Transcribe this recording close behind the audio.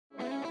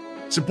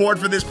Support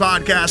for this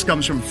podcast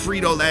comes from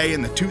Frito-Lay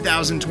and the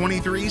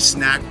 2023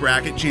 Snack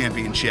Bracket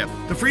Championship.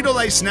 The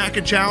Frito-Lay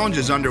Snack Challenge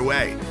is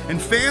underway,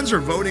 and fans are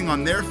voting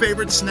on their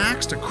favorite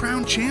snacks to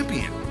crown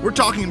champion. We're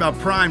talking about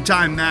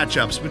prime-time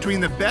matchups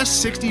between the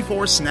best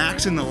 64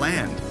 snacks in the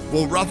land.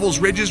 Will Ruffles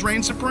Ridges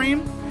reign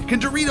supreme?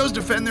 Can Doritos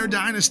defend their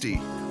dynasty?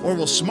 Or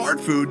will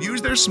Smart Food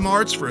use their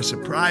smarts for a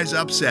surprise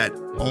upset?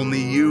 Only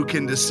you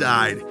can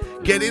decide.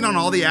 Get in on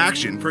all the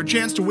action for a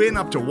chance to win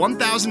up to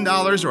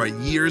 $1,000 or a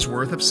year's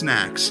worth of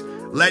snacks.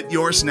 Let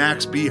your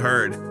snacks be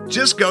heard.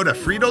 Just go to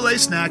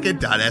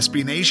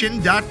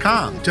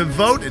fritolaysnacket.sbnation.com to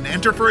vote and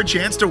enter for a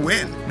chance to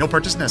win. No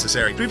purchase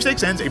necessary.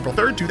 Sweepstakes ends April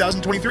 3rd,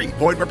 2023.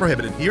 Void where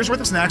prohibited. Year's worth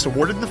of snacks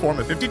awarded in the form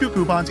of 52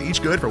 coupons,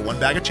 each good for one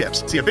bag of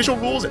chips. See official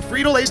rules at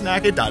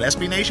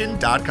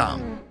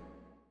fritolaysnacket.sbnation.com.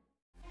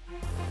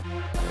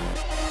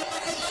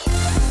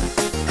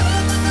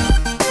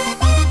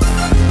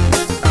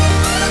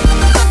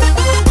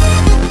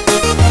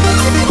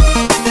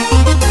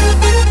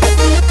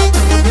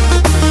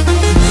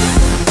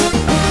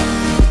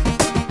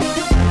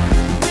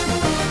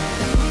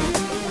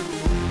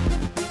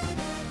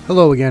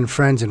 Hello again,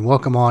 friends, and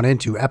welcome on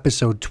into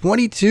episode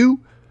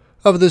 22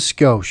 of the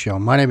Scho Show.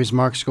 My name is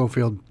Mark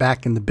Schofield,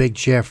 back in the big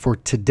chair for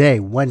today,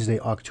 Wednesday,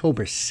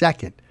 October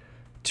 2nd,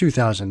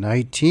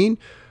 2019.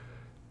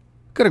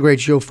 Got a great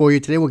show for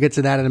you today. We'll get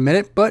to that in a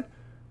minute, but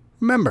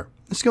remember,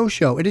 the Scho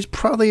Show, it is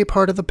proudly a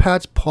part of the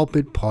Pat's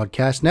Pulpit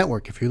Podcast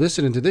Network. If you're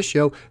listening to this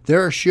show,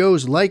 there are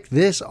shows like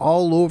this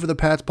all over the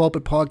Pat's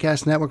Pulpit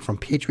Podcast Network, from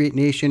Patriot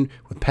Nation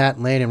with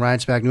Pat Lane and Ryan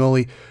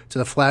Spagnoli to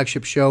the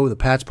flagship show, the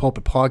Pat's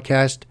Pulpit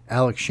Podcast,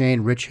 Alex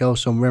Shane, Rich Hill.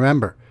 So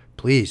remember,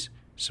 please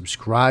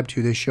subscribe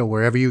to this show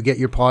wherever you get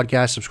your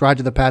podcast. Subscribe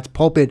to the Pat's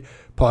Pulpit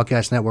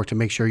Podcast Network to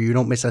make sure you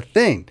don't miss a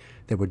thing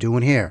that we're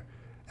doing here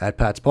at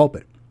Pat's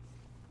Pulpit.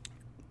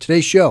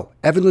 Today's show,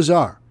 Evan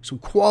Lazar, some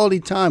quality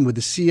time with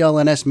the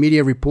CLNS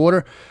media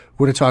reporter.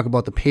 We're going to talk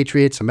about the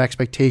Patriots, some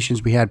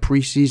expectations we had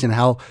preseason,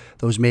 how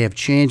those may have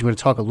changed. We're going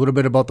to talk a little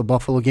bit about the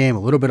Buffalo game,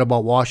 a little bit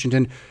about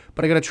Washington,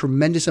 but I got a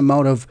tremendous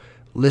amount of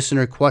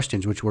listener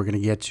questions, which we're going to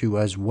get to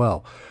as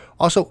well.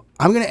 Also,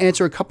 I'm going to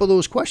answer a couple of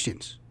those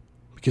questions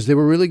because they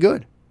were really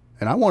good,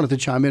 and I wanted to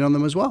chime in on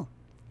them as well.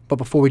 But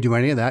before we do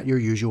any of that, your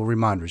usual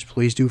reminders.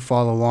 Please do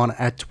follow on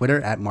at Twitter,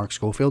 at Mark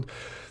Schofield.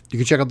 You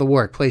can check out the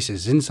work,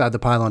 places,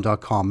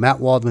 InsideThePylon.com, Matt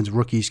Waldman's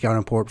Rookie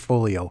Scouting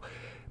Portfolio,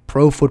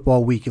 Pro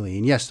Football Weekly,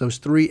 and yes, those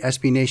three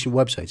SB Nation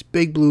websites,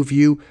 Big Blue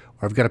View,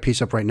 where I've got a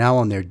piece up right now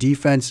on their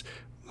defense.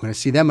 We're going to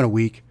see them in a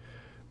week.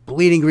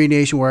 Bleeding Green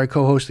Nation, where I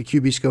co-host the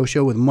QB Scho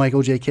Show with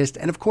Michael J. Kist,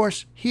 and of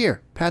course,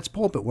 here, Pat's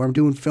Pulpit, where I'm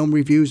doing film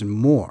reviews and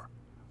more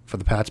for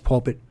the Pat's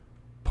Pulpit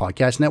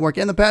Podcast Network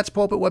and the Pat's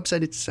Pulpit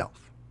website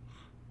itself.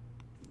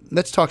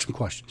 Let's talk some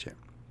questions here.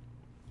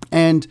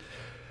 And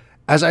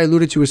as I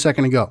alluded to a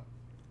second ago,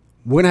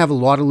 we're going to have a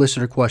lot of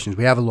listener questions.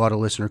 We have a lot of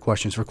listener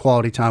questions for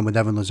quality time with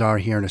Evan Lazar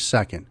here in a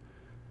second.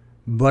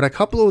 But a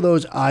couple of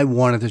those I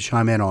wanted to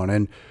chime in on.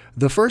 And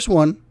the first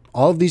one,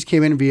 all of these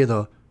came in via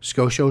the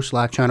Scho Show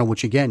Slack channel,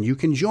 which again, you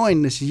can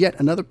join. This is yet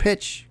another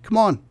pitch. Come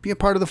on, be a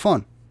part of the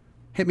fun.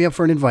 Hit me up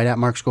for an invite at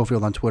Mark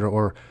Schofield on Twitter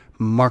or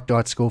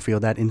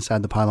mark.schofield at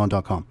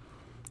InsideThePylon.com.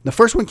 The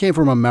first one came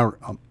from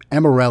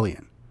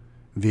Amarelian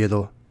via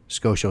the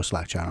Scho Show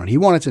Slack channel. And he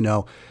wanted to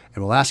know,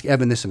 and we'll ask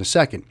Evan this in a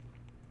second,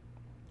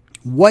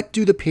 what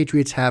do the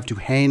Patriots have to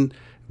hang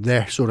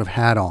their sort of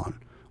hat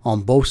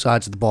on both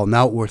sides of the ball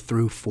now we're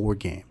through 4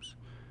 games?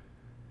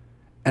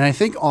 And I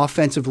think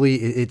offensively,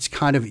 it's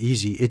kind of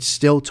easy. It's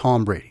still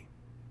Tom Brady.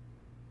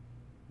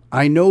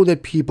 I know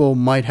that people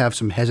might have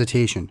some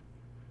hesitation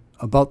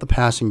about the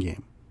passing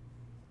game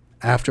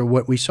after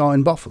what we saw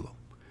in Buffalo.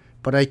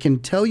 But I can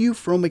tell you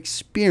from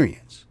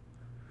experience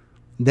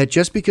that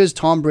just because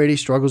Tom Brady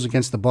struggles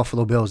against the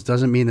Buffalo Bills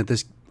doesn't mean that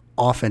this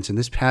offense and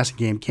this passing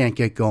game can't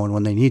get going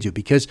when they need to.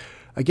 Because,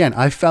 again,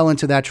 I fell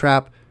into that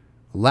trap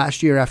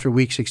last year after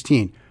Week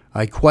 16.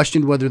 I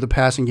questioned whether the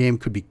passing game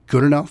could be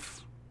good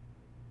enough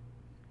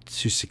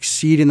to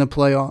succeed in the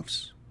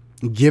playoffs,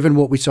 given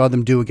what we saw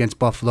them do against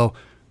Buffalo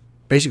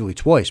basically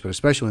twice, but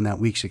especially in that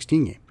Week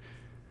 16 game.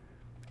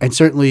 And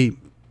certainly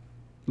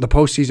the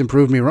postseason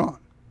proved me wrong.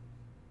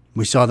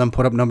 We saw them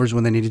put up numbers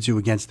when they needed to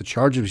against the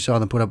Chargers. We saw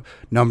them put up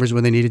numbers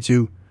when they needed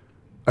to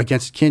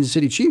against Kansas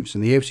City Chiefs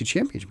in the AFC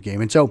Championship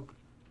game. And so,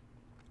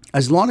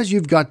 as long as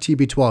you've got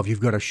TB12, you've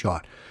got a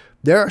shot.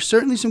 There are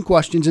certainly some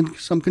questions and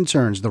some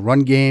concerns. The run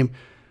game,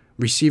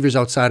 receivers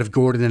outside of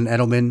Gordon and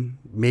Edelman,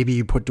 maybe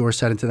you put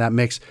Dorsett into that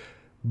mix.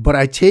 But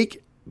I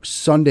take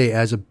Sunday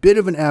as a bit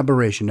of an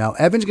aberration. Now,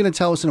 Evan's going to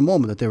tell us in a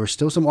moment that there were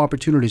still some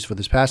opportunities for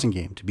this passing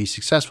game to be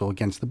successful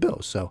against the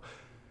Bills. So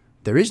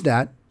there is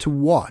that to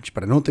watch,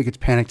 but I don't think it's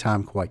panic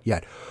time quite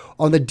yet.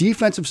 On the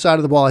defensive side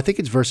of the ball, I think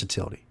it's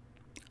versatility.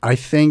 I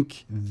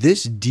think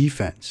this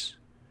defense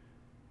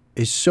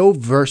is so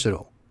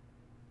versatile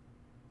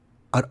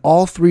at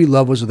all 3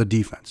 levels of the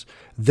defense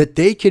that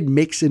they could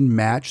mix and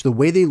match the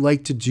way they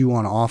like to do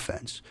on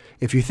offense.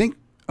 If you think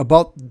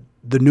about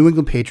the New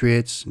England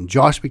Patriots and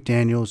Josh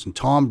McDaniels and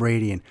Tom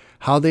Brady and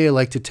how they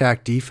like to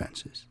attack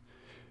defenses,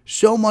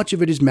 so much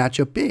of it is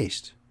matchup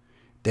based.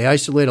 They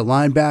isolate a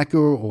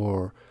linebacker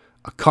or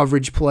a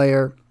coverage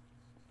player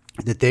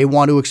that they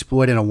want to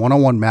exploit in a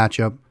one-on-one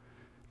matchup.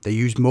 They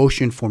use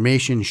motion,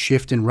 formation,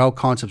 shift, and route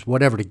concepts,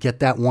 whatever, to get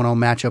that one-on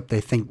matchup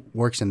they think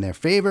works in their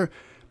favor,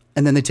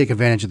 and then they take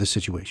advantage of the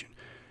situation.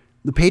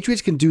 The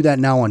Patriots can do that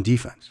now on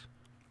defense.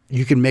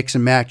 You can mix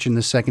and match in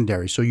the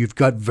secondary. So you've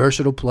got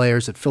versatile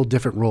players that fill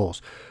different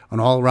roles. An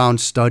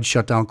all-around stud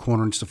shutdown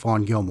corner in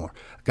Stephon Gilmore.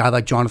 A guy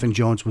like Jonathan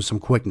Jones with some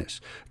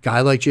quickness. A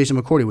guy like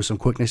Jason McCourty with some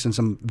quickness and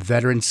some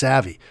veteran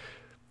savvy.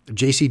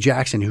 J.C.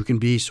 Jackson, who can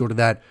be sort of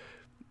that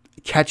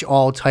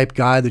catch-all type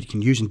guy that you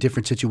can use in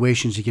different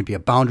situations. He can be a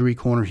boundary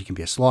corner. He can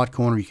be a slot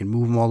corner. You can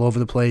move him all over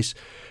the place.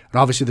 And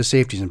obviously the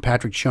safeties, and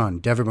Patrick Chung,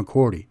 Devin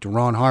McCourty,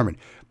 Deron Harmon.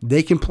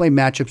 They can play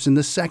matchups in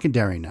the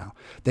secondary now.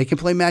 They can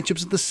play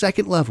matchups at the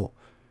second level.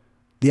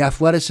 The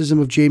athleticism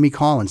of Jamie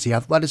Collins, the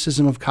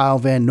athleticism of Kyle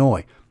Van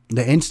Noy,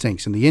 the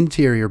instincts and the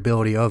interior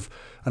ability of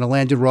an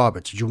Elandon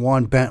Roberts,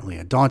 Juwan Bentley,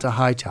 a Donta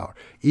Hightower,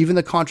 even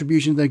the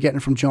contributions they're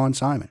getting from John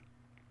Simon.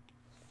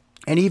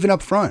 And even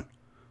up front,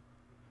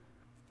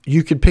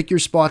 you can pick your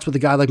spots with a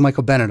guy like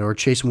Michael Bennett or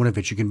Chase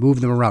Winovich. You can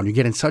move them around. You're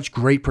getting such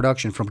great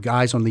production from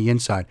guys on the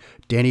inside.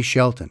 Danny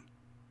Shelton,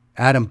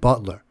 Adam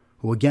Butler,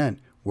 who again,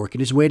 working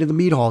his way to the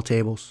meat hall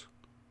tables.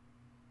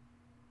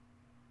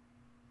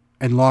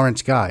 And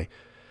Lawrence Guy.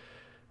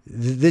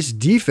 This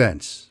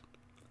defense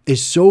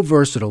is so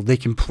versatile. They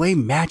can play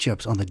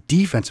matchups on the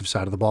defensive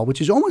side of the ball, which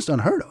is almost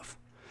unheard of.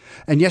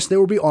 And yes, there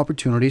will be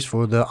opportunities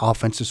for the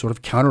offense to sort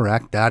of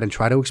counteract that and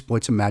try to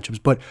exploit some matchups.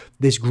 But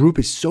this group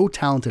is so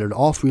talented at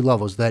all three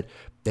levels that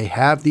they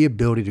have the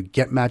ability to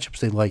get matchups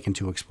they like and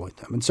to exploit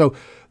them. And so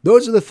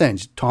those are the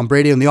things. Tom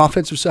Brady on the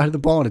offensive side of the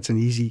ball, and it's an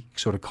easy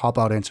sort of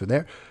cop-out answer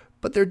there.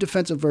 But their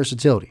defensive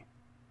versatility,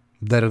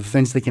 that are the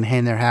things they can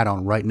hang their hat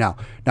on right now.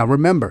 Now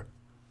remember,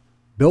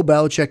 Bill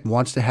Belichick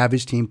wants to have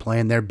his team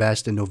playing their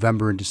best in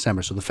November and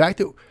December. So the fact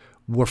that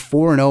we're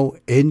 4-0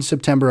 in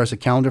September as the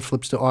calendar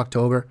flips to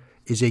October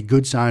is a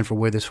good sign for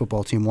where this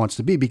football team wants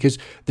to be, because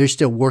they're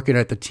still working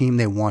at the team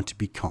they want to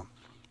become.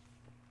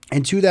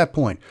 And to that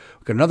point,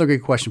 we've got another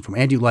great question from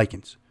Andy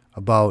Likens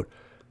about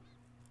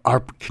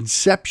our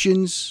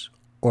conceptions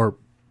or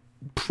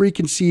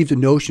preconceived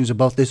notions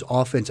about this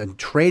offense and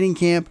training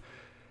camp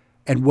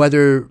and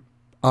whether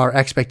our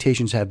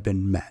expectations have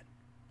been met.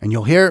 And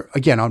you'll hear,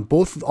 again, on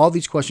all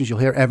these questions, you'll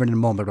hear Evan in a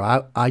moment,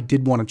 but I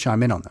did want to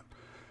chime in on them.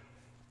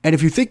 And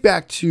if you think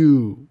back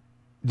to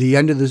the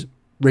end of the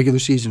regular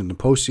season and the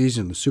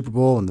postseason, the Super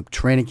Bowl and the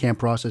training camp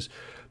process,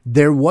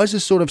 there was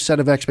a sort of set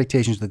of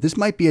expectations that this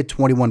might be a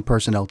 21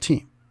 personnel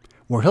team.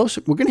 We're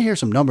going to hear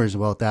some numbers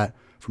about that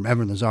from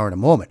Evan Lazar in a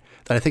moment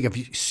that I think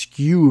have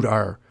skewed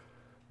our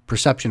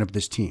perception of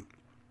this team.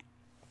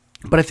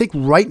 But I think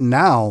right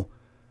now,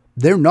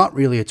 they're not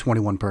really a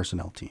 21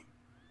 personnel team.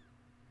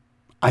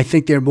 I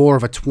think they're more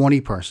of a 20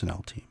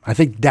 personnel team. I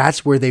think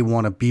that's where they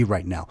want to be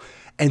right now.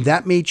 And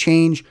that may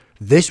change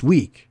this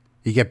week.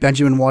 You get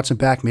Benjamin Watson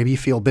back. Maybe you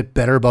feel a bit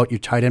better about your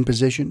tight end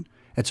position.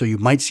 And so you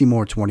might see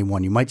more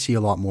 21. You might see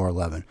a lot more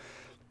 11.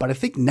 But I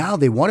think now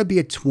they want to be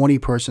a 20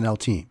 personnel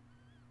team.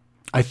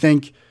 I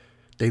think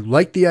they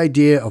like the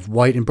idea of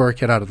White and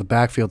Burkhead out of the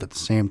backfield at the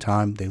same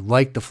time. They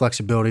like the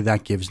flexibility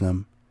that gives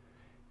them.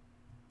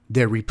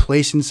 They're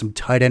replacing some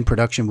tight end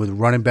production with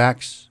running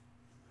backs.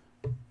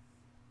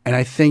 And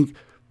I think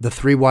the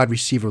 3 wide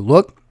receiver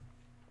look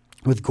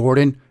with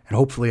Gordon and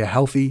hopefully a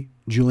healthy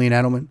Julian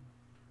Edelman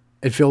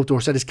and Philip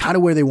Dorsett is kind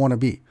of where they want to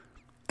be.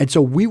 And so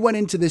we went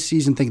into this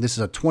season thinking this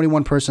is a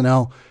 21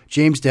 personnel,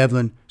 James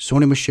Devlin,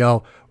 Sony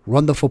Michel,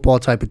 run the football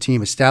type of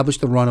team, establish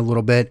the run a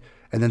little bit,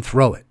 and then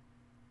throw it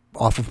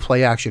off of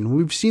play action.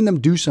 We've seen them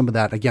do some of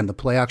that. Again, the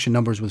play action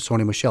numbers with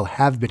Sony Michel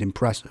have been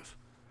impressive.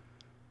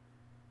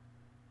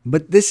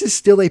 But this is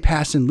still a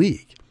passing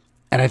league.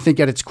 And I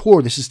think at its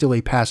core, this is still a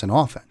passing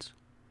offense.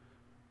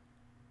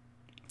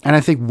 And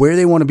I think where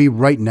they want to be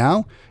right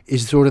now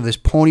is sort of this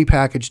pony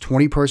package,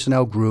 20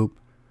 personnel group,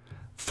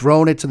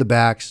 throwing it to the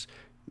backs,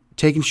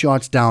 taking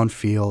shots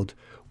downfield,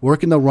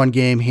 working the run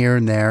game here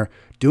and there,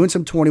 doing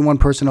some 21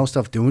 personnel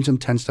stuff, doing some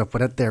 10 stuff.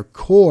 But at their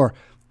core,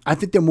 I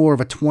think they're more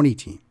of a 20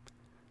 team.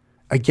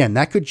 Again,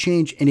 that could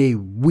change in a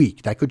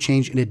week. That could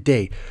change in a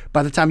day.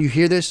 By the time you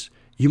hear this,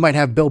 you might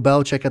have Bill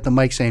Belichick at the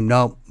mic saying,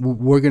 no,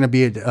 we're going to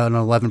be an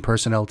 11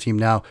 personnel team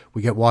now.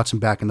 We get Watson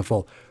back in the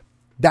fold.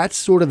 That's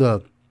sort of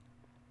the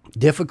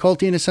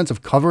difficulty in a sense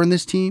of covering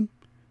this team,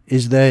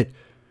 is that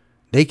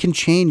they can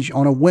change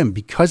on a whim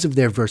because of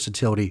their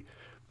versatility.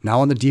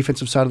 Now on the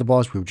defensive side of the ball,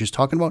 as we were just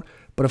talking about,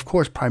 but of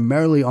course,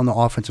 primarily on the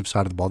offensive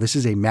side of the ball. This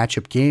is a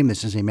matchup game.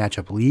 This is a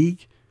matchup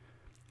league.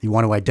 You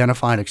want to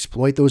identify and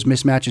exploit those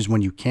mismatches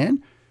when you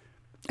can.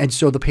 And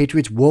so the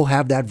Patriots will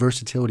have that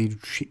versatility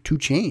to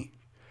change.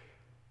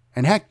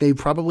 And heck, they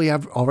probably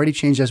have already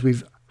changed, as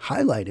we've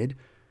highlighted,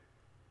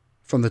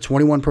 from the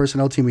 21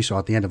 personnel team we saw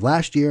at the end of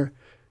last year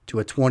to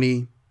a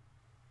 20,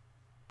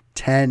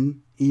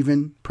 10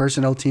 even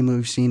personnel team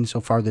we've seen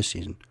so far this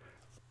season.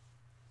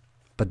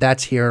 But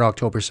that's here at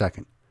October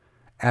 2nd.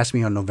 Ask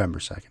me on November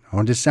 2nd,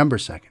 on December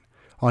 2nd,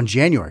 on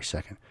January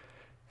 2nd,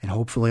 and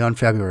hopefully on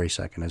February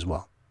 2nd as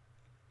well.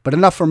 But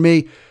enough from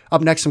me.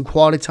 Up next, some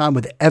quality time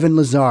with Evan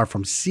Lazar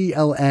from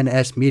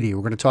CLNS Media.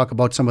 We're going to talk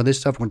about some of this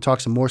stuff. We're going to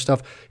talk some more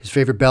stuff. His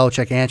favorite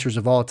Belichick answers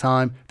of all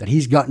time that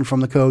he's gotten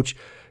from the coach.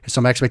 And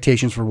some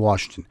expectations for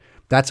Washington.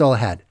 That's all I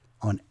had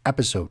on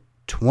episode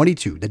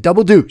 22, the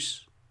double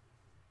deuce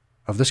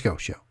of the Scho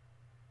Show.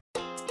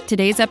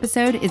 Today's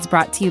episode is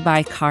brought to you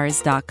by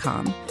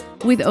Cars.com.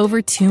 With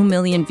over 2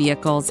 million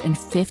vehicles and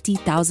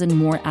 50,000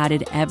 more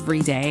added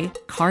every day,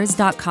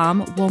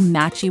 Cars.com will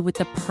match you with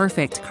the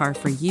perfect car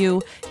for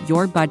you,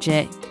 your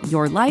budget,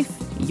 your life,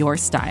 your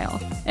style.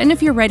 And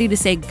if you're ready to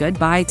say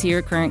goodbye to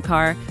your current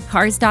car,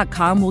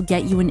 Cars.com will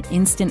get you an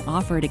instant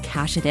offer to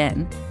cash it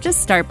in.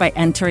 Just start by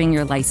entering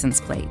your license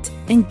plate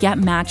and get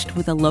matched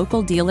with a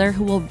local dealer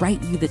who will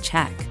write you the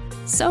check.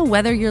 So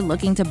whether you're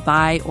looking to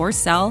buy or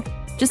sell,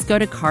 just go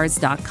to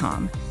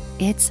Cars.com.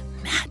 It's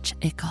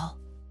magical.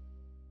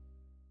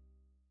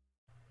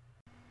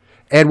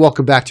 And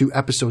welcome back to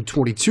episode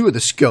 22 of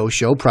the Scho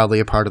Show, proudly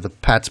a part of the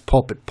Pat's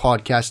Pulpit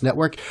Podcast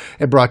Network,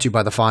 and brought to you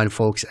by the fine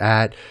folks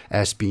at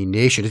SB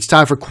Nation. It's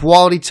time for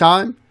quality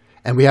time,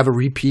 and we have a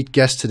repeat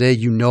guest today.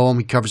 You know him.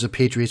 He covers the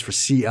Patriots for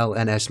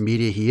CLNS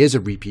Media. He is a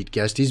repeat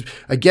guest. He's,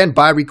 again,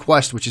 by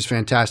request, which is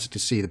fantastic to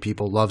see. The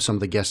people love some of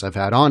the guests I've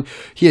had on.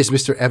 He is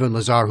Mr. Evan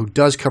Lazar, who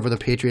does cover the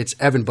Patriots.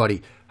 Evan,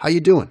 buddy, how you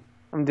doing?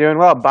 I'm doing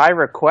well. By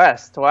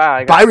request.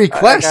 Wow. By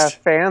request? I got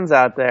fans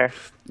out there.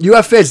 You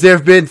have fans. There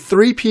have been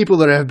 3 people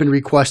that have been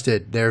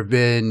requested. There have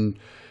been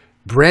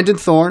Brandon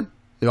Thorne,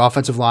 the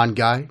offensive line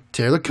guy,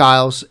 Taylor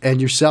Kyles,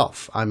 and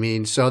yourself. I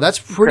mean, so that's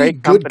pretty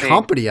good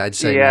company, I'd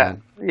say,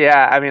 man.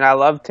 Yeah, I mean, I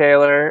love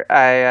Taylor.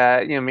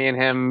 Me and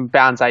him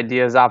bounce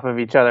ideas off of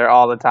each other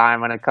all the time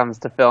when it comes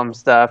to film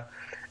stuff.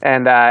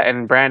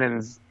 And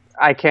Brandon's,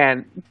 I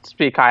can't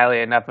speak highly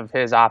enough of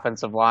his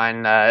offensive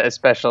line,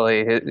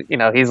 especially,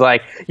 he's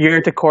like year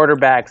to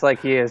quarterbacks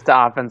like he is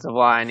to offensive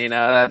line.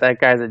 That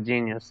guy's a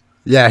genius.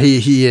 Yeah,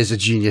 he is a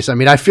genius. I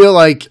mean, I feel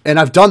like, and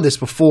I've done this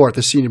before at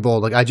the Senior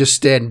Bowl, like I just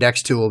stand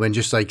next to him and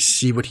just like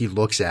see what he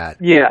looks at.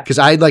 Yeah. Because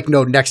I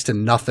know next to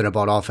nothing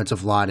about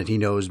offensive line, and he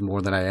knows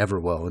more than I ever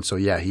will. And so,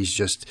 yeah, he's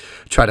just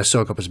try to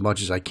soak up as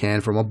much as I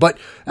can from him. But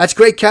that's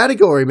great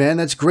category, man.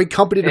 That's great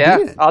company to be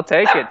in. I'll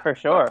take it for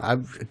sure.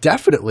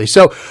 Definitely.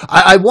 So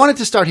I wanted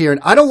to start here, and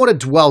I don't want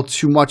to dwell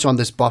too much on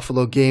this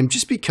Buffalo game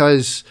just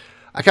because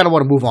I kind of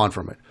want to move on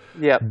from it.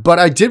 Yeah. But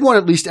I did want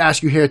to at least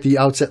ask you here at the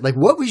outset, like,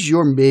 what was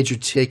your major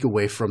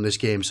takeaway from this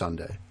game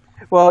Sunday?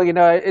 Well,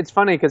 it's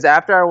funny because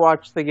after I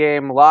watched the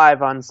game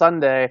live on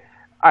Sunday,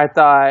 I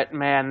thought,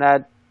 man,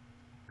 that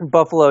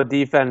Buffalo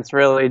defense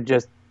really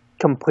just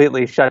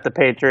completely shut the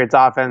Patriots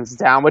offense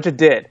down, which it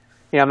did.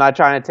 I'm not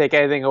trying to take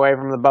anything away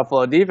from the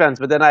Buffalo defense,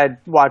 but then I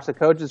watched the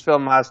coach's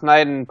film last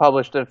night and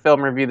published a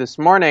film review this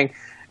morning,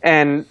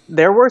 and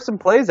there were some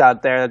plays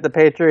out there that the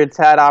Patriots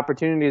had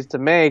opportunities to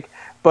make,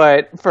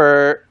 but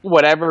for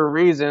whatever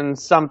reason,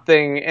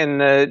 something in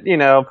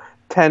the,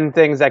 10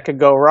 things that could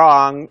go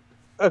wrong,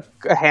 a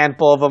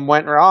handful of them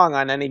went wrong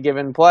on any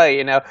given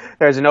play.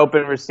 There's an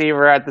open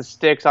receiver at the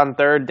sticks on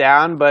 3rd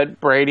down,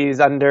 but Brady's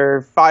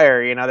under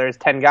fire. There's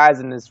 10 guys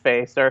in his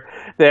face. Or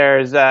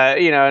there's,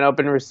 an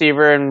open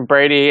receiver, and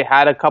Brady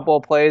had a couple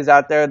of plays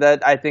out there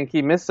that I think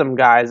he missed some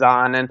guys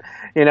on. And,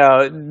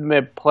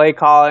 play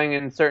calling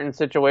in certain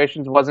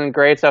situations wasn't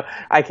great. So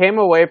I came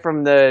away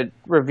from the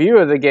review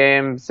of the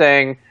game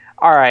saying,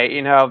 all right,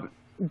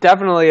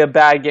 definitely a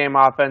bad game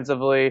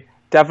offensively,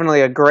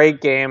 definitely a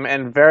great game,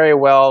 and very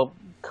well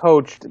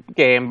coached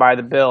game by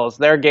the Bills.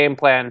 Their game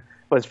plan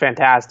was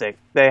fantastic.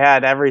 They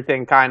had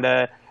everything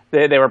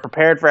they were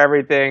prepared for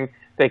everything.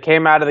 They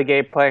came out of the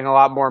gate playing a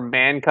lot more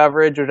man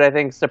coverage, which I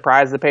think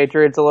surprised the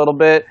Patriots a little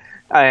bit.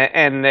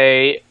 And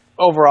they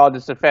overall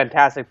just a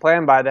fantastic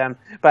plan by them.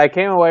 But I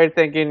came away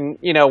thinking,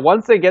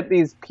 once they get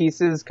these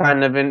pieces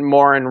kind of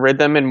more in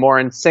rhythm and more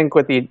in sync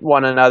with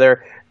one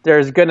another,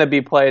 there's going to be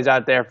plays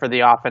out there for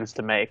the offense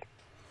to make.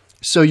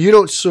 So you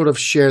don't sort of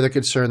share the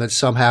concern that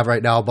some have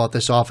right now about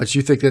this offense.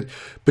 You think that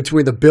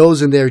between the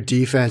Bills and their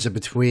defense and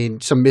between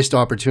some missed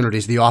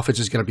opportunities, the offense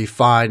is going to be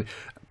fine,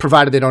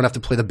 provided they don't have to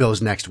play the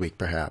Bills next week,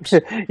 perhaps.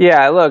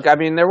 Yeah, look, I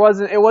mean, it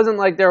wasn't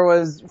like there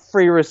was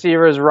free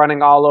receivers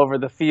running all over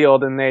the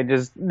field and they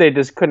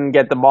just couldn't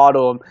get the ball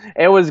to them.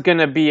 It was going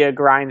to be a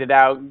grinded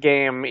out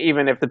game,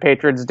 even if the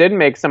Patriots did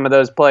make some of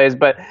those plays.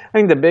 But I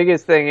think the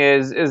biggest thing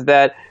is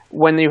that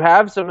when you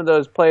have some of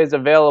those plays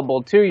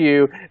available to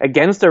you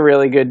against a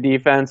really good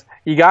defense,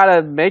 you got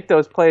to make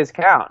those plays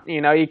count.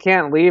 You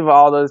can't leave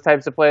all those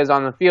types of plays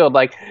on the field.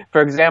 Like,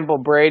 for example,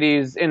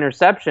 Brady's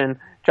interception,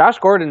 Josh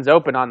Gordon's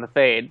open on the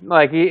fade.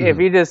 Like, if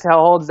he just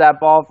holds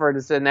that ball for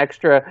just an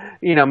extra,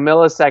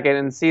 millisecond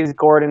and sees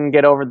Gordon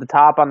get over the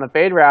top on the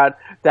fade route,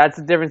 that's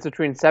the difference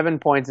between 7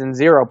 points and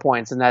 0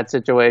 points in that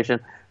situation.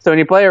 So when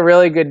you play a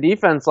really good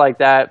defense like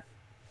that,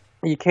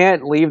 you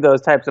can't leave those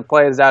types of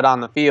plays out on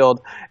the field.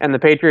 And the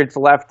Patriots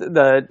left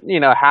the,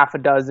 half a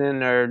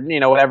dozen or,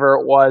 whatever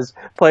it was,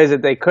 plays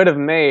that they could have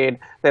made.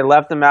 They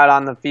left them out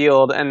on the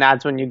field, and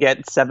that's when you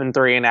get 7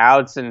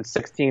 3-and-outs and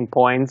 16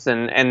 points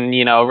and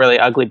really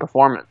ugly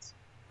performance.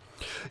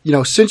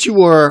 Since you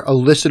were a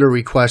listener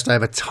request, I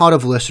have a ton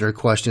of listener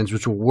questions,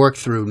 which we'll work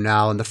through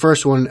now. And the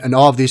first one, and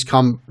all of these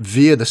come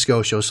via the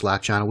Scho Show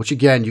Slack channel, which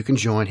again, you can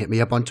join. Hit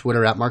me up on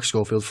Twitter at Mark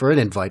Schofield for an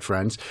invite,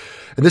 friends.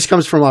 And this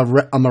comes from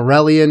a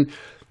Morellian.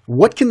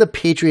 What can the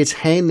Patriots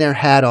hang their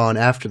hat on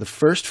after the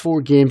first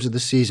 4 games of the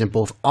season,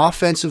 both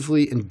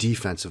offensively and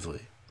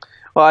defensively?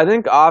 Well, I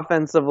think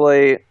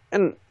offensively,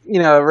 and, it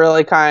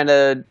really kind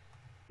of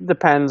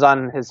depends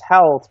on his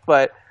health,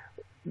 but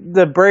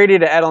the Brady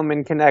to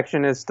Edelman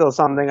connection is still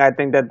something I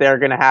think that they're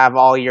going to have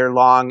all year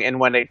long, and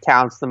when it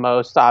counts the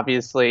most,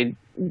 obviously,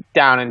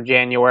 down in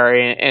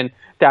January and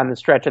down the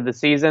stretch of the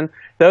season.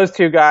 Those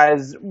two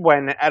guys,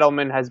 when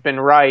Edelman has been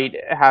right,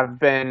 have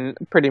been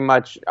pretty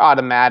much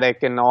automatic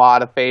in a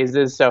lot of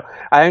phases. So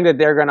I think that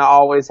they're going to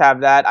always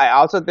have that. I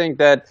also think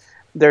that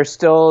they're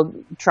still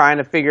trying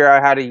to figure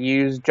out how to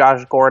use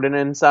Josh Gordon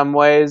in some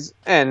ways,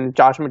 and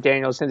Josh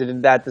McDaniels hinted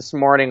at that this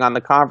morning on the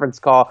conference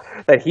call,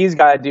 that he's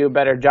got to do a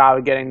better job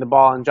of getting the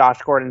ball in Josh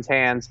Gordon's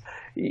hands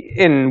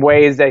in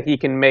ways that he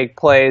can make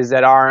plays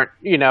that aren't,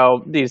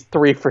 these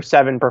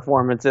 3-for-7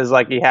 performances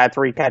like he had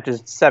 3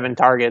 catches, 7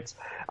 targets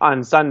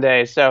on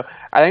Sunday. So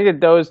I think that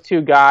those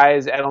two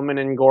guys, Edelman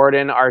and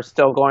Gordon, are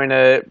still going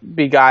to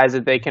be guys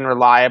that they can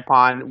rely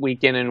upon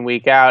week in and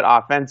week out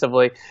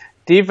offensively.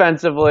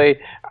 Defensively,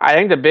 I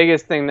think the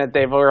biggest thing that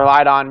they've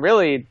relied on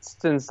really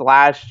since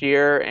last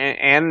year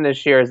and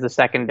this year is the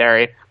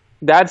secondary.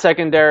 That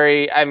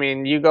secondary,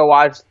 you go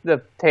watch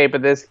the tape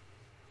of this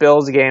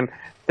Bills game,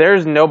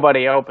 there's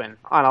nobody open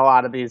on a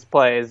lot of these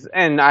plays.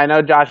 And I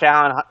know Josh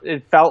Allen,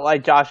 it felt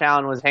like Josh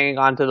Allen was hanging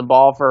on to the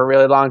ball for a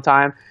really long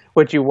time,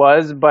 which he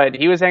was, but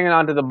he was hanging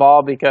on to the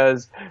ball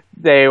because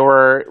they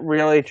were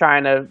really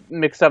trying to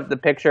mix up the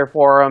picture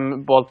for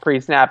him, both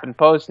pre-snap and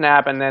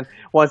post-snap. And then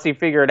once he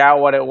figured out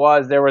what it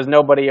was, there was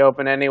nobody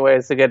open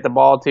anyways to get the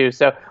ball to.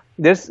 So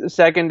this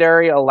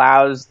secondary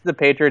allows the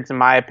Patriots, in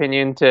my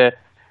opinion, to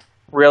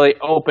really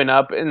open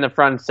up in the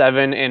front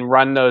 7 and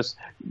run those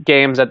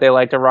games that they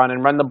like to run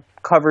and run the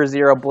cover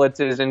 0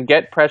 blitzes and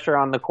get pressure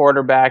on the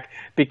quarterback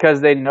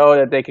because they know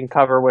that they can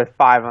cover with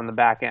 5 on the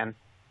back end.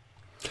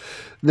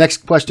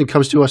 Next question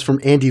comes to us from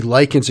Andy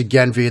Likens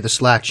again via the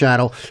Slack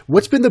channel.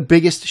 What's been the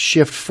biggest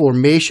shift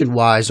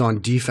formation-wise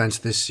on defense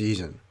this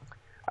season?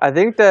 I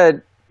think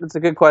that it's a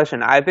good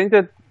question. I think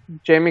that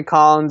Jamie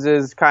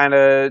Collins' kind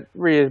of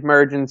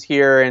reemergence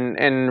here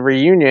and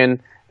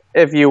reunion,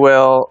 if you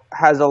will,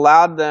 has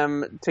allowed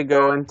them to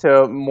go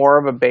into more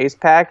of a base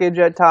package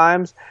at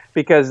times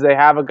because they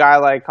have a guy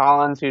like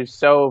Collins who's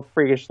so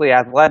freakishly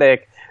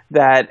athletic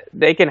that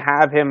they can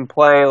have him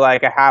play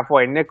like a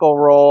halfway nickel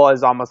role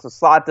as almost a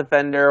slot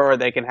defender, or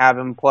they can have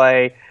him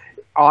play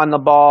on the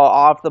ball,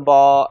 off the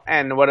ball.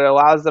 And what it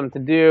allows them to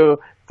do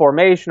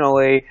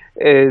formationally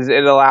is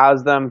it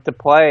allows them to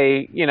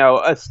play,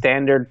 a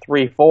standard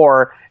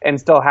 3-4 and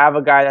still have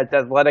a guy that's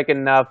athletic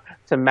enough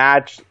to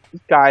match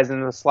guys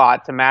in the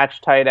slot, to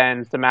match tight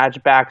ends, to match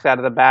backs out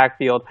of the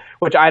backfield,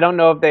 which I don't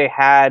know if they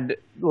had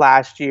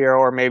last year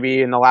or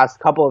maybe in the last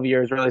couple of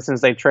years, really,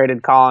 since they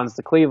traded Collins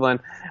to Cleveland.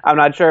 I'm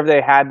not sure if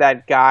they had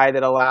that guy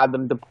that allowed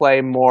them to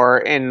play more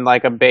in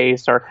like a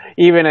base or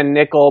even a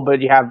nickel, but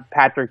you have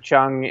Patrick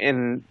Chung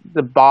in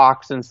the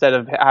box instead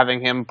of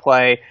having him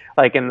play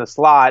like in the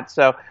slot.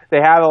 So they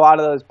have a lot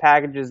of those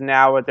packages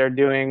now, what they're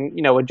doing,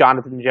 with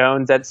Jonathan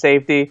Jones at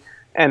safety,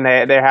 and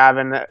they're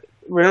having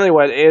really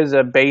what is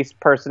a base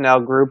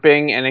personnel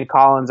grouping, and in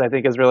Collins, I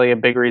think, is really a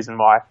big reason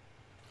why.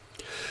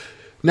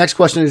 Next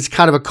question is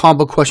kind of a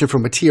combo question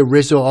from Mattia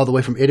Rizzo all the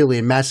way from Italy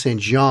and Matt St.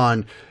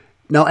 John.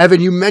 Now, Evan,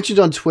 you mentioned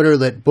on Twitter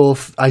that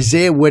both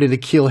Isaiah Witt and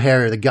N'Keal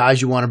Harry are the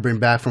guys you want to bring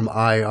back from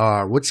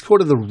IR. What's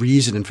sort of the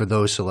reasoning for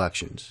those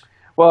selections?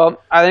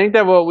 Well, I think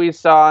that what we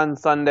saw on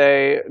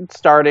Sunday,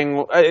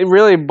 starting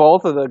really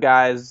both of the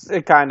guys,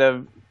 it kind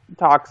of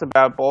talks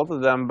about both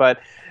of them, but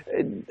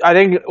I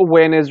think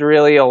Wynn is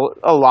really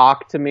a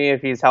lock to me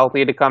if he's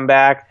healthy to come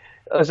back.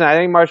 Listen, I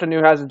think Marshall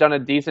Newhouse has done a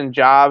decent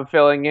job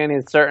filling in.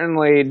 He's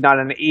certainly not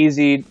an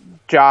easy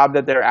job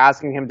that they're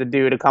asking him to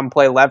do to come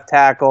play left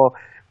tackle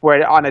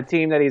where on a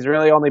team that he's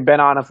really only been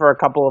on for a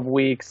couple of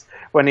weeks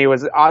when he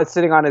was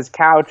sitting on his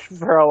couch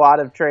for a lot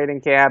of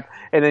training camp,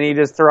 and then you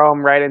just throw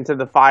him right into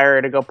the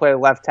fire to go play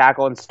left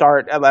tackle and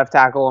start at left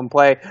tackle and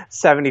play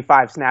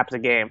 75 snaps a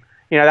game.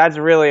 That's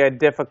really a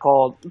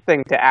difficult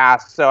thing to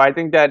ask. So I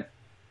think that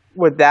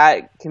with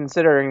that,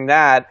 considering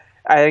that,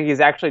 I think he's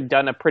actually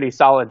done a pretty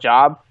solid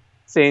job,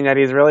 seeing that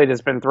he's really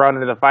just been thrown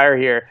into the fire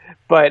here.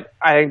 But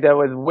I think that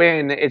with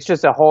Wynn, it's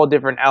just a whole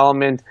different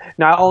element.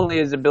 Not only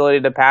his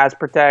ability to pass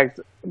protect,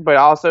 but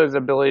also his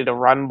ability to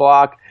run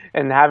block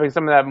and having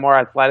some of that more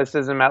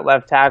athleticism at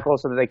left tackle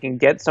so that they can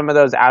get some of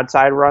those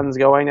outside runs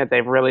going that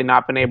they've really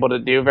not been able to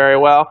do very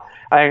well.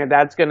 I think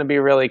that's going to be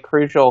really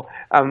crucial,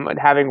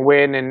 having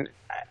Wynn. And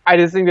I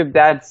just think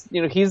that's,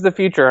 he's the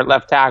future at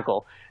left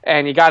tackle.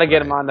 And you got to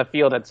get him on the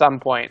field at some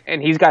point.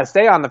 And he's got to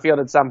stay on the field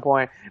at some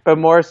point. But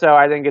more so,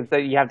 I think it's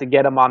that you have to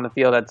get him on the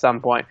field at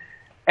some point.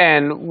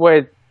 And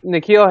with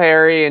N'Keal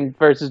Harry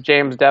versus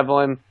James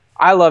Devlin,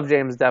 I love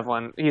James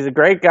Devlin. He's a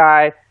great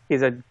guy.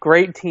 He's a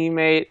great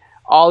teammate.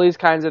 all these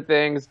kinds of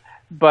things.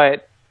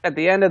 But at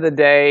the end of the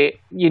day,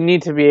 you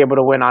need to be able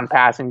to win on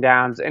passing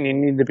downs, and you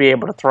need to be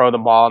able to throw the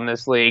ball in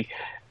this league.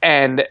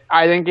 And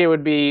I think it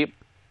would be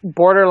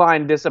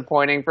borderline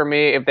disappointing for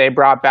me if they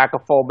brought back a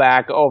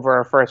fullback over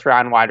a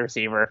first-round wide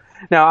receiver.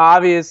 Now,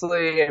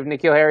 obviously, if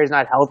N'Keal Harry's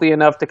not healthy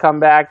enough to come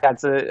back,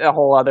 that's a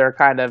whole other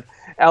kind of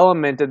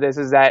element of this,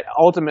 is that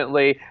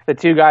ultimately the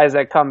two guys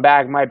that come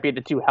back might be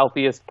the two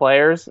healthiest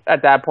players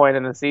at that point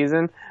in the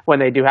season when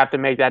they do have to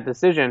make that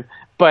decision.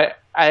 But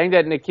I think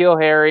that N'Keal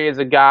Harry is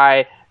a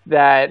guy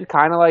that,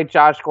 kind of like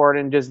Josh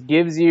Gordon, just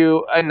gives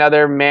you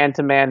another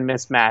man-to-man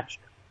mismatch.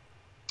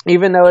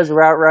 Even though his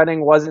route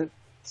running wasn't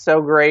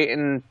so great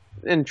in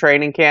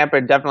training camp,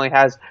 it definitely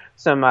has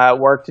some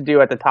work to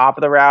do at the top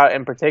of the route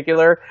in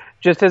particular.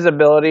 Just his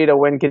ability to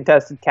win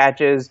contested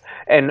catches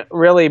and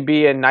really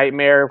be a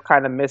nightmare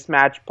kind of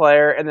mismatch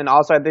player. And then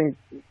also, I think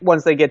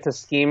once they get to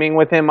scheming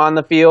with him on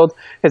the field,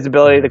 his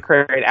ability to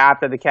create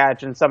after the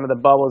catch and some of the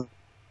bubbles,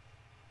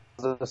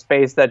 the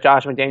space that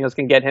Josh McDaniels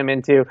can get him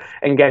into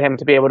and get him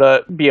to be able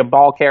to be a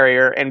ball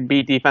carrier and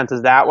beat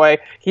defenses that way.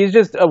 He's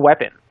just a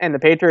weapon. And the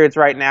Patriots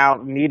right now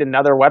need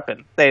another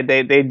weapon. They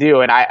do.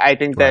 And I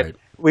think that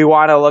we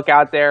want to look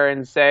out there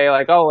and say,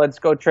 like, oh, let's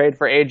go trade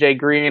for A.J.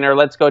 Green or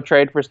let's go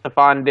trade for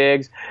Stephon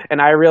Diggs.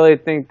 And I really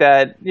think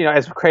that,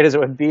 as great as it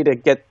would be to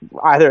get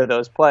either of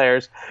those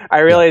players, I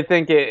really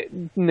think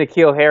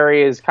N'Keal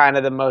Harry is kind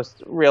of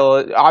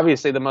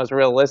obviously the most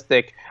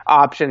realistic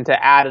option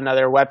to add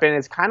another weapon.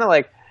 It's kind of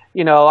like,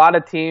 a lot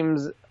of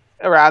teams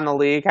around the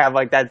league have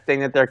like that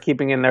thing that they're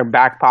keeping in their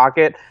back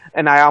pocket.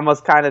 And I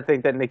almost kind of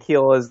think that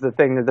N'Keal is the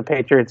thing that the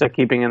Patriots are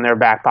keeping in their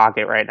back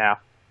pocket right now.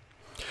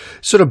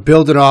 Sort of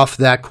building off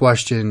that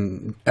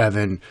question,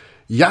 Evan,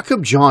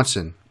 Jakob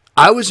Johnson,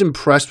 I was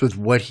impressed with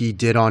what he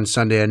did on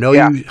Sunday. I know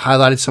you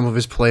highlighted some of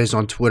his plays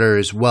on Twitter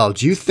as well.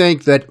 Do you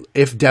think that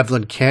if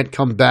Devlin can't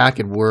come back,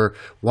 and we're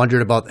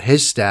wondering about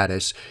his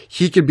status,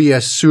 he could be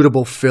a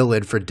suitable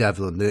fill-in for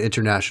Devlin, the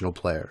international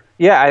player?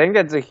 Yeah, I think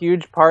that's a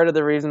huge part of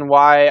the reason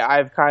why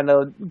I've kind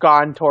of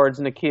gone towards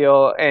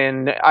N'Keal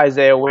and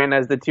Isaiah Wynn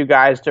as the two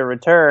guys to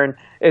return,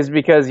 is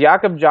because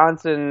Jakob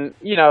Johnson,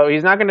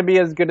 he's not going to be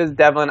as good as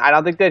Devlin.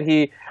 I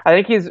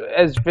think he's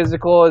as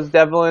physical as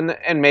Devlin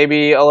and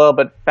maybe a little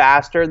bit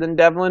faster than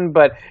Devlin,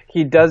 but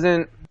he's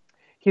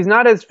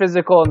not as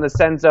physical in the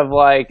sense of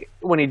like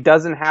when he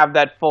doesn't have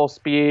that full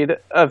speed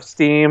of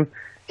steam,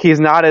 he's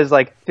not as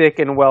like thick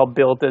and well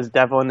built as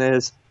Devlin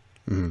is.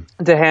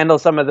 Mm-hmm. To handle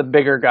some of the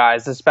bigger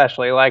guys,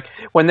 especially like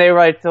when they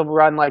like to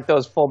run like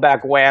those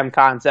fullback wham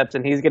concepts,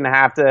 and he's going to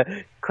have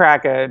to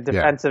crack a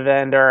defensive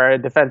end or a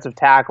defensive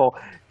tackle.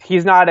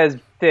 He's not as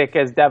thick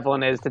as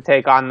Devlin is to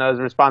take on those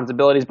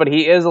responsibilities, but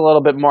he is a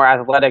little bit more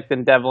athletic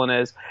than Devlin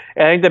is.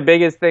 And I think the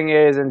biggest thing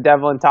is, and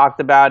Devlin talked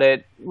about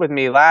it with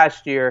me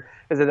last year,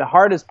 is that the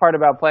hardest part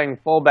about playing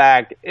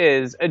fullback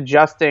is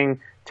adjusting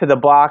to the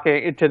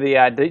blocking, to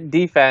the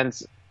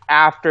defense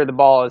after the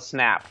ball is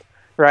snapped.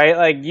 Right?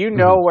 Like,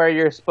 where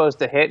you're supposed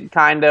to hit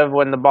kind of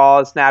when the ball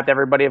is snapped.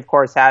 Everybody, of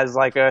course, has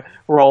like a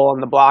role in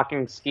the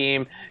blocking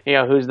scheme,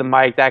 who's the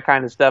mic, that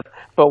kind of stuff.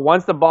 But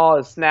once the ball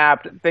is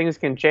snapped, things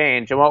can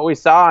change. And what we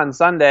saw on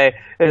Sunday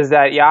is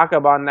that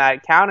Jakob, on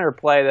that counter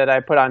play that I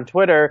put on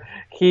Twitter,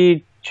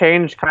 he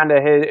changed kind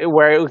of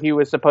where he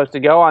was supposed to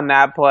go on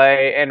that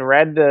play and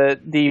read the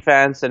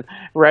defense and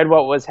read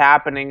what was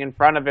happening in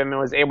front of him and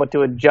was able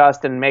to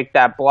adjust and make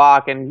that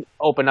block and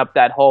open up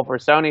that hole for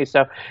Sony.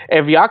 So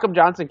if Jakob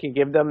Johnson can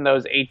give them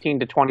those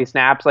 18 to 20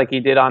 snaps like he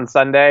did on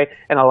Sunday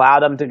and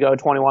allow them to go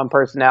 21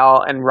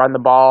 personnel and run the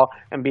ball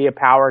and be a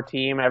power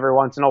team every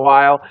once in a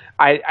while,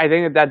 I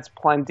think that's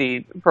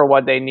plenty for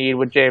what they need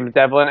with James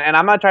Devlin. And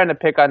I'm not trying to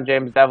pick on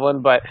James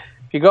Devlin, but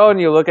if you go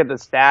and you look at the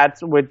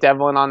stats with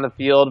Devlin on the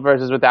field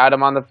versus without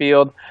him on the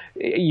field,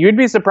 you'd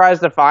be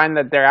surprised to find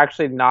that they're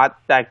actually not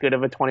that good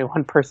of a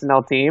 21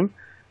 personnel team.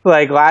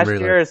 Like last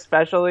year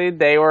especially,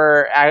 they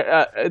were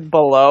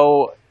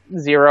below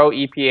 0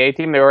 EPA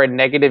team. They were a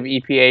negative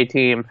EPA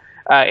team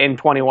in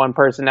 21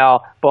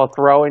 personnel, both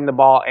throwing the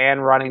ball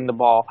and running the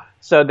ball.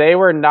 So they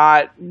were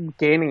not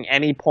gaining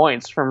any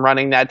points from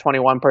running that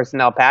 21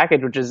 personnel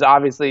package, which is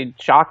obviously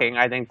shocking,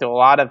 I think, to a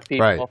lot of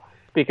people. Right.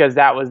 Because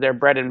that was their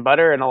bread and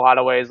butter in a lot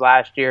of ways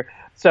last year.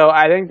 So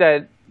I think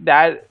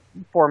that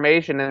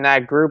formation and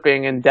that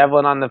grouping and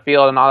Devlin on the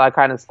field and all that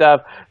kind of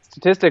stuff,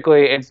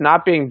 statistically, it's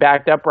not being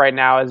backed up right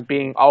now as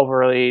being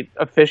overly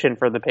efficient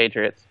for the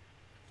Patriots.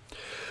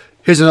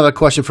 Here's another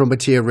question from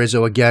Mattia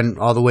Rizzo, again,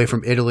 all the way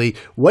from Italy.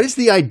 What is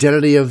the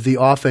identity of the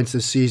offense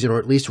this season, or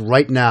at least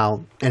right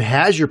now, and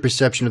has your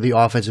perception of the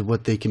offense and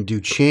what they can do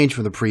change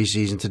from the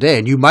preseason today?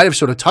 And you might have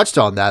sort of touched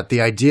on that,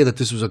 the idea that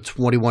this was a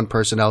 21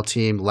 personnel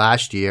team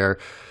last year.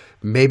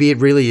 Maybe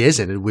it really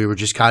isn't, and we were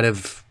just kind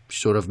of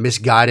sort of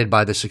misguided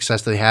by the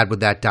success they had with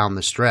that down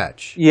the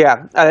stretch.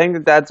 Yeah, I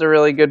think that's a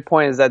really good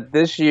point, is that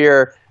this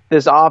year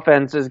this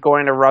offense is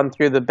going to run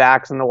through the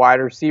backs and the wide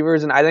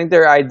receivers. And I think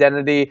their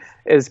identity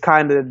is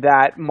kind of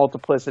that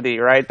multiplicity,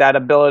 right? That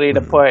ability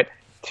to put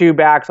two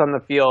backs on the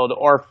field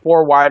or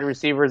four wide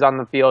receivers on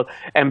the field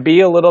and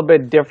be a little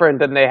bit different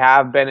than they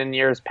have been in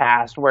years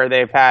past where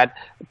they've had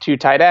two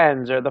tight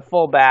ends or the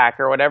fullback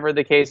or whatever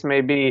the case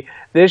may be.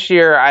 This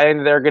year, I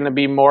think they're going to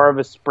be more of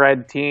a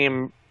spread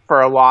team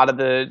for a lot of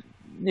the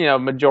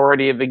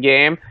majority of the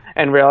game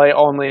and really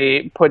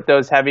only put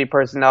those heavy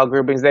personnel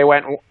groupings. They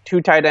went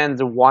two tight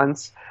ends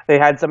once. They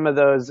had some of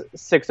those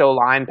 6-0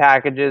 line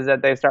packages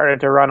that they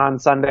started to run on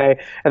Sunday,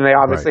 and they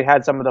obviously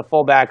had some of the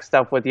fullback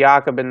stuff with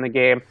Jakob in the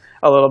game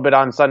a little bit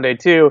on Sunday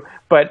too.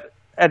 But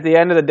at the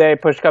end of the day,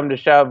 push come to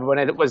shove, when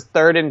it was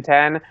 3rd and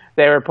 10,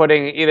 they were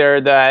putting either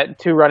the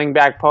two running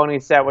back pony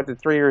set with the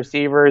three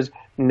receivers,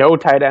 no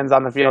tight ends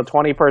on the field,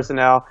 20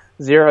 personnel,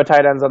 0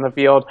 tight ends on the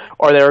field,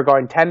 or they were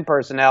going 10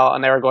 personnel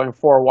and they were going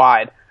 4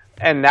 wide.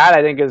 And that,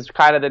 I think, is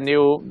kind of the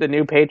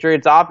new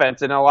Patriots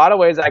offense. In a lot of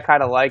ways, I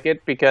kind of like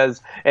it because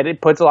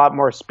it puts a lot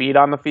more speed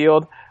on the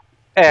field.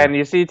 And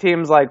you see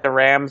teams like the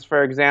Rams,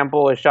 for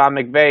example, with Sean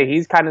McVay,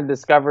 he's kind of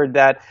discovered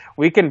that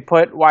we can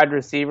put wide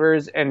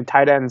receivers in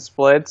tight end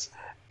splits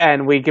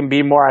and we can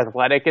be more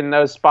athletic in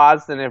those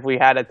spots than if we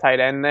had a tight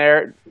end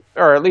there,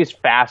 or at least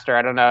faster.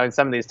 I don't know.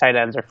 Some of these tight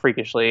ends are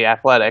freakishly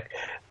athletic,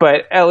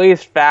 but at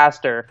least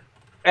faster.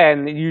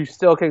 And you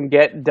still can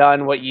get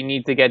done what you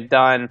need to get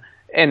done.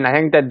 And I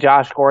think that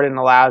Josh Gordon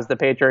allows the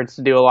Patriots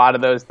to do a lot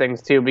of those things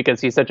too,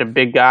 because he's such a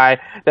big guy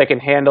that can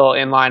handle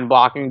inline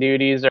blocking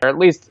duties, or at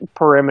least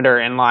perimeter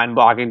inline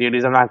blocking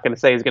duties. I'm not going to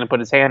say he's going to put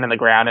his hand in the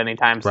ground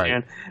anytime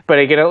soon, but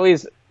he can at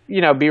least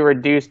be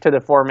reduced to the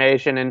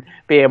formation and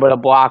be able to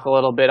block a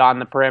little bit on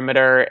the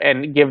perimeter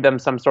and give them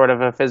some sort of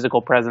a physical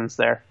presence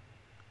there.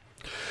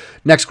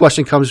 Next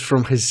question comes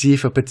from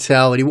Hazifa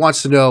Patel, and he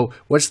wants to know,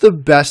 what's the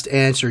best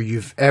answer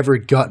you've ever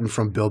gotten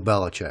from Bill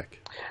Belichick?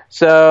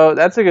 So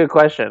that's a good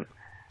question.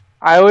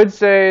 I would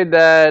say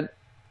that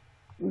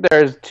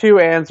there's 2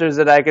 answers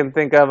that I can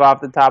think of off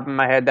the top of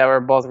my head that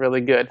were both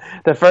really good.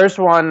 The first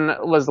one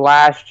was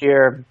last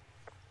year.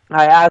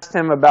 I asked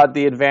him about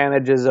the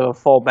advantages of a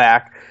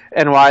fullback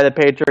and why the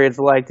Patriots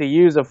like to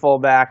use a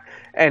fullback,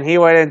 and he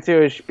went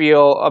into a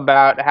spiel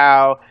about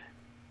how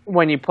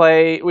when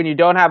you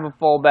don't have a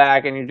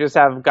fullback and you just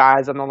have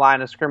guys on the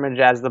line of scrimmage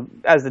as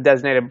the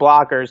designated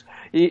blockers,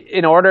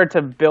 in order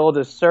to build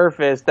a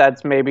surface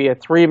that's maybe a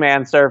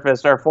 3-man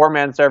surface or a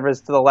 4-man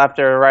surface to the left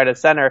or right of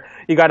center,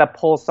 you got to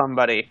pull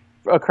somebody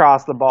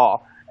across the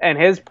ball.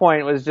 And his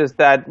point was just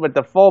that with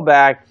the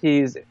fullback,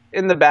 he's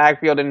in the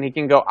backfield and he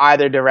can go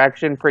either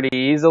direction pretty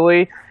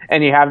easily,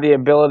 and you have the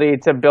ability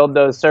to build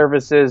those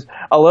surfaces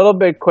a little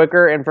bit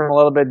quicker and from a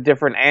little bit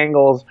different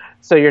angles,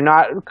 so you're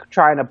not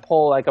trying to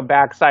pull like a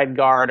backside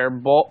guard or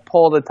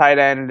pull the tight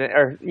end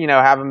or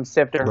have him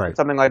sift or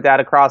something like that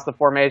across the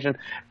formation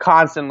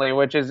constantly,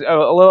 which is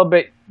a little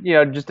bit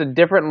just a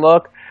different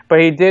look.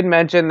 But he did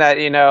mention that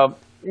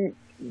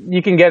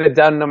you can get it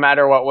done no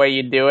matter what way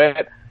you do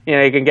it.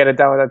 You can get it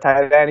done with a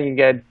tight end, you can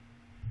get it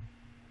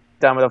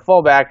done with a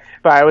fullback.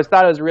 But I always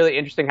thought it was really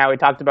interesting how he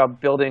talked about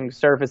building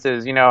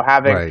surfaces,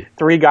 having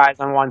 3 guys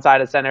on one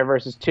side of center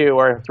versus 2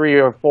 or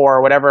 3 or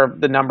 4, whatever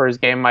the numbers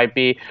game might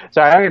be.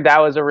 So I think that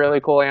was a really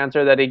cool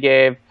answer that he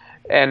gave.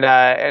 And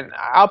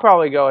I'll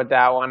probably go with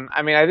that one.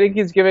 I mean, I think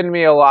he's given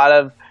me a lot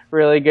of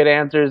really good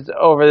answers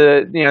over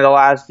the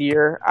last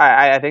year.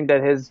 I think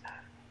that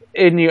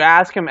and you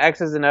ask him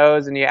X's and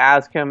O's and you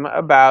ask him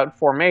about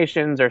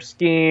formations or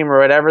scheme or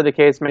whatever the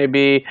case may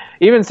be,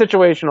 even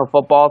situational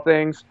football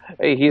things,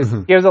 he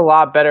gives a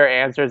lot better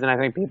answers than I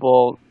think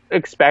people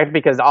expect,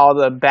 because all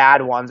the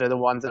bad ones are the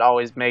ones that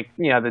always make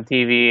the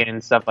TV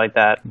and stuff like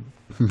that.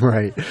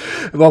 Right.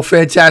 Well,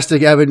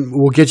 fantastic, Evan.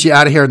 We'll get you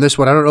out of here on this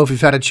one. I don't know if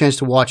you've had a chance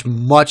to watch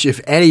much, if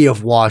any,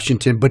 of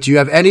Washington, but do you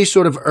have any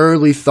sort of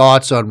early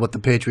thoughts on what the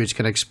Patriots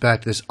can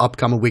expect this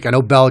upcoming week? I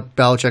know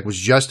Belichick was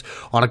just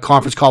on a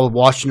conference call with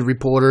Washington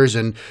reporters,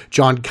 and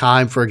John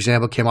Keim, for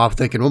example, came off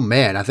thinking, oh,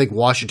 man, I think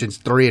Washington's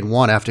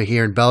 3-1 after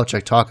hearing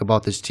Belichick talk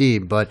about this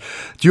team. But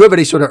do you have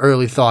any sort of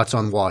early thoughts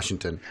on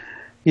Washington?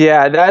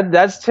 Yeah,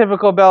 that's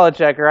typical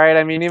Belichick, right?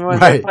 I mean, even when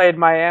they played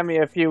Miami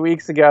a few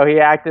weeks ago, he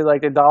acted like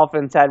the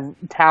Dolphins had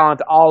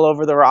talent all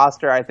over the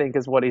roster, I think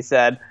is what he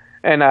said.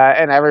 And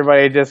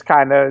everybody just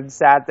kind of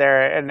sat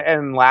there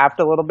and laughed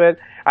a little bit.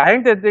 I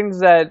think the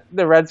things that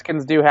the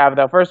Redskins do have,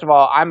 though, first of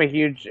all, I'm a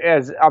huge,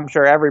 as I'm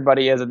sure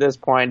everybody is at this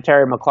point,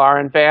 Terry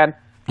McLaurin fan.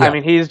 Yeah. I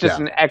mean, he's just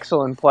an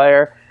excellent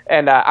player.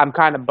 And I'm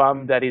kind of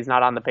bummed that he's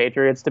not on the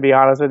Patriots, to be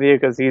honest with you,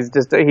 because he's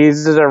just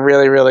a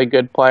really, really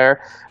good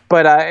player.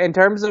 But in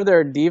terms of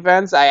their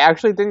defense, I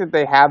actually think that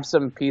they have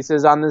some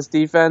pieces on this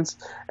defense,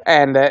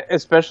 and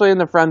especially in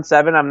the front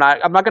seven. I'm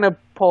not going to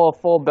pull a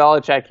full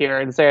Belichick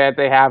here and say that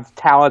they have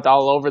talent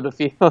all over the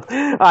field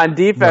on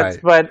defense.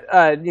 Right. But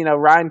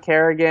Ryan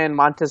Kerrigan,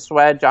 Montez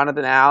Sweat,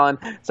 Jonathan Allen,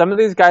 some of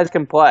these guys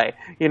can play.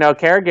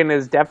 Kerrigan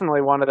is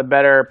definitely one of the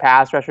better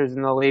pass rushers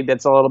in the league.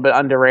 That's a little bit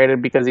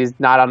underrated because he's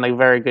not on a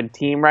very good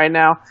team right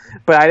now.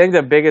 But I think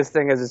the biggest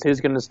thing is who's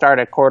going to start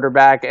at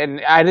quarterback,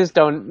 and I just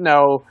don't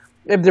know.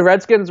 If the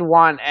Redskins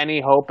want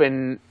any hope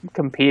in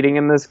competing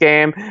in this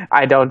game,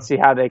 I don't see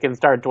how they can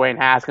start Dwayne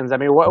Haskins. I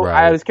mean,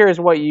 I was curious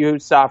what you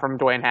saw from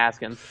Dwayne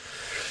Haskins.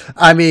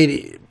 I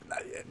mean,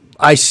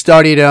 I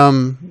studied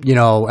him,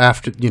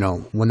 after,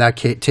 when that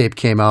tape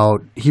came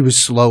out. He was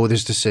slow with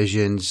his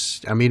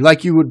decisions. I mean,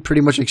 like you would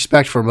pretty much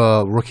expect from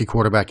a rookie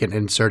quarterback getting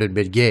inserted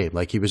mid-game.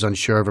 Like, he was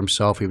unsure of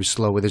himself. He was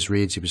slow with his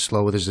reads. He was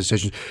slow with his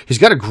decisions. He's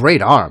got a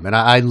great arm, and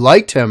I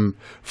liked him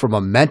from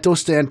a mental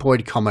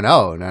standpoint coming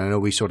out. And I know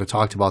we sort of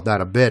talked about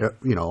that a bit,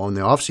 on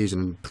the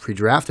offseason,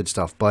 pre-drafted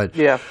stuff. But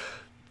yeah,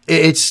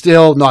 it's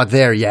still not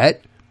there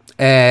yet.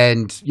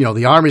 And,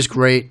 the arm is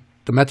great.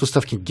 The mental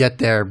stuff can get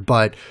there,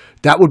 but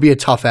that would be a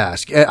tough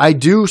ask. I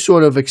do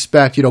sort of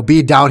expect,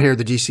 being down here in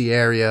the D.C.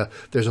 area,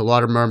 there's a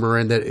lot of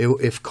murmuring that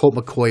if Colt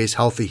McCoy is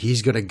healthy,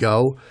 he's going to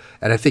go.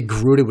 And I think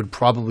Gruden would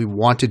probably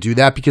want to do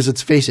that because,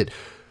 let's face it,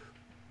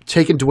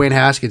 taking Dwayne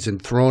Haskins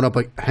and throwing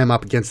him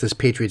up against this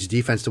Patriots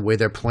defense the way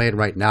they're playing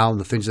right now and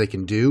the things they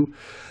can do,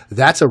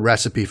 that's a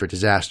recipe for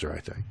disaster, I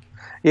think.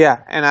 Yeah,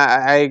 and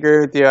I agree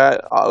with you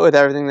with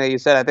everything that you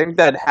said. I think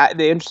that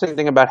the interesting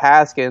thing about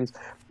Haskins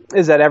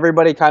is that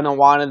everybody kind of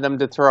wanted them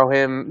to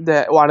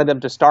wanted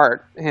them to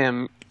start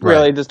him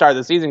really to start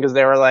the season because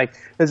they were like,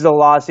 this is a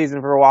lost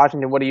season for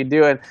Washington. What are you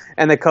doing?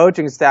 And the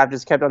coaching staff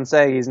just kept on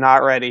saying, he's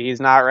not ready.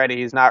 He's not ready.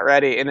 He's not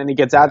ready. And then he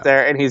gets out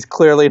there and he's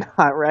clearly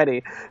not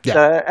ready. Yeah.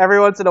 So every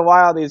once in a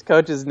while, these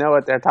coaches know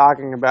what they're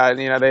talking about.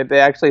 They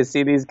actually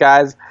see these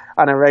guys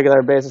on a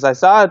regular basis. I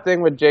saw a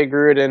thing with Jay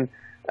Gruden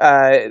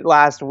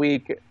last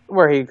week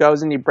where he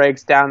goes and he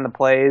breaks down the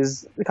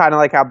plays, kind of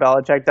like how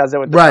Belichick does it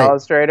with the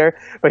illustrator.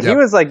 But he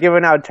was like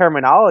giving out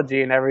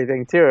terminology and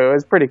everything too. It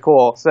was pretty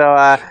cool. So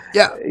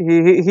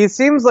he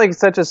seems like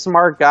such a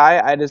smart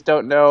guy. I just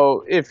don't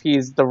know if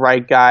he's the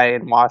right guy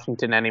in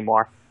Washington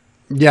anymore.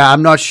 Yeah,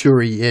 I'm not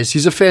sure he is.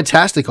 He's a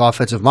fantastic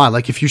offensive mind.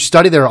 Like, if you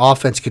study their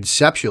offense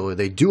conceptually,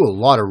 they do a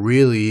lot of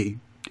really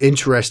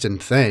interesting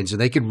things,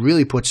 and they could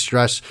really put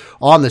stress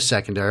on the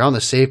secondary, on the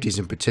safeties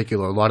in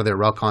particular. A lot of their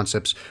route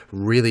concepts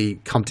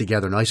really come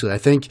together nicely. I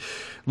think,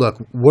 look,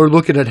 we're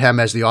looking at him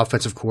as the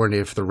offensive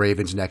coordinator for the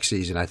Ravens next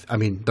season. I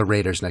mean, the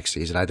Raiders next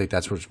season. I think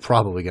that's what's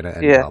probably going to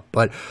end up.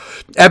 But,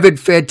 Evan,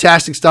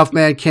 fantastic stuff,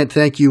 man. Can't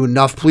thank you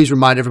enough. Please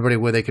remind everybody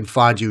where they can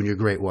find you and your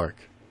great work.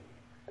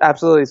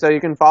 Absolutely. So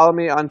you can follow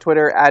me on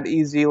Twitter at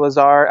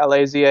EZLazar,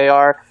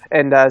 Lazar,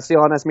 and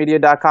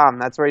CLNSmedia.com.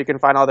 That's where you can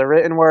find all the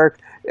written work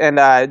and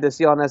the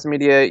CLNS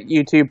Media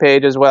YouTube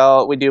page as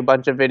well. We do a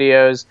bunch of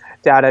videos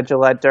down at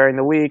Gillette during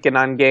the week and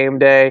on game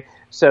day.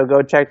 So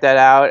go check that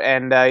out.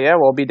 And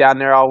we'll be down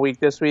there all week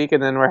this week.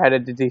 And then we're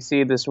headed to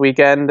DC this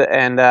weekend.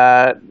 And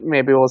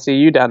maybe we'll see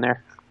you down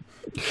there.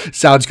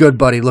 Sounds good,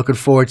 buddy. Looking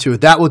forward to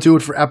it. That will do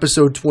it for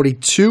episode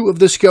 22 of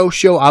the Scho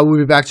Show. I will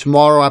be back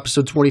tomorrow,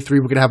 episode 23.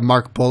 We're going to have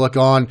Mark Bullock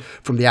on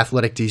from the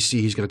Athletic DC.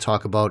 He's going to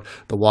talk about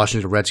the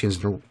Washington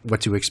Redskins and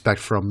what to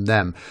expect from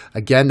them.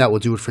 Again, that will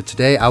do it for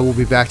today. I will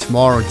be back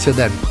tomorrow. Until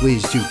then,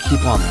 please do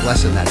keep on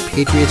blessing that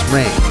Patriots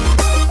reign.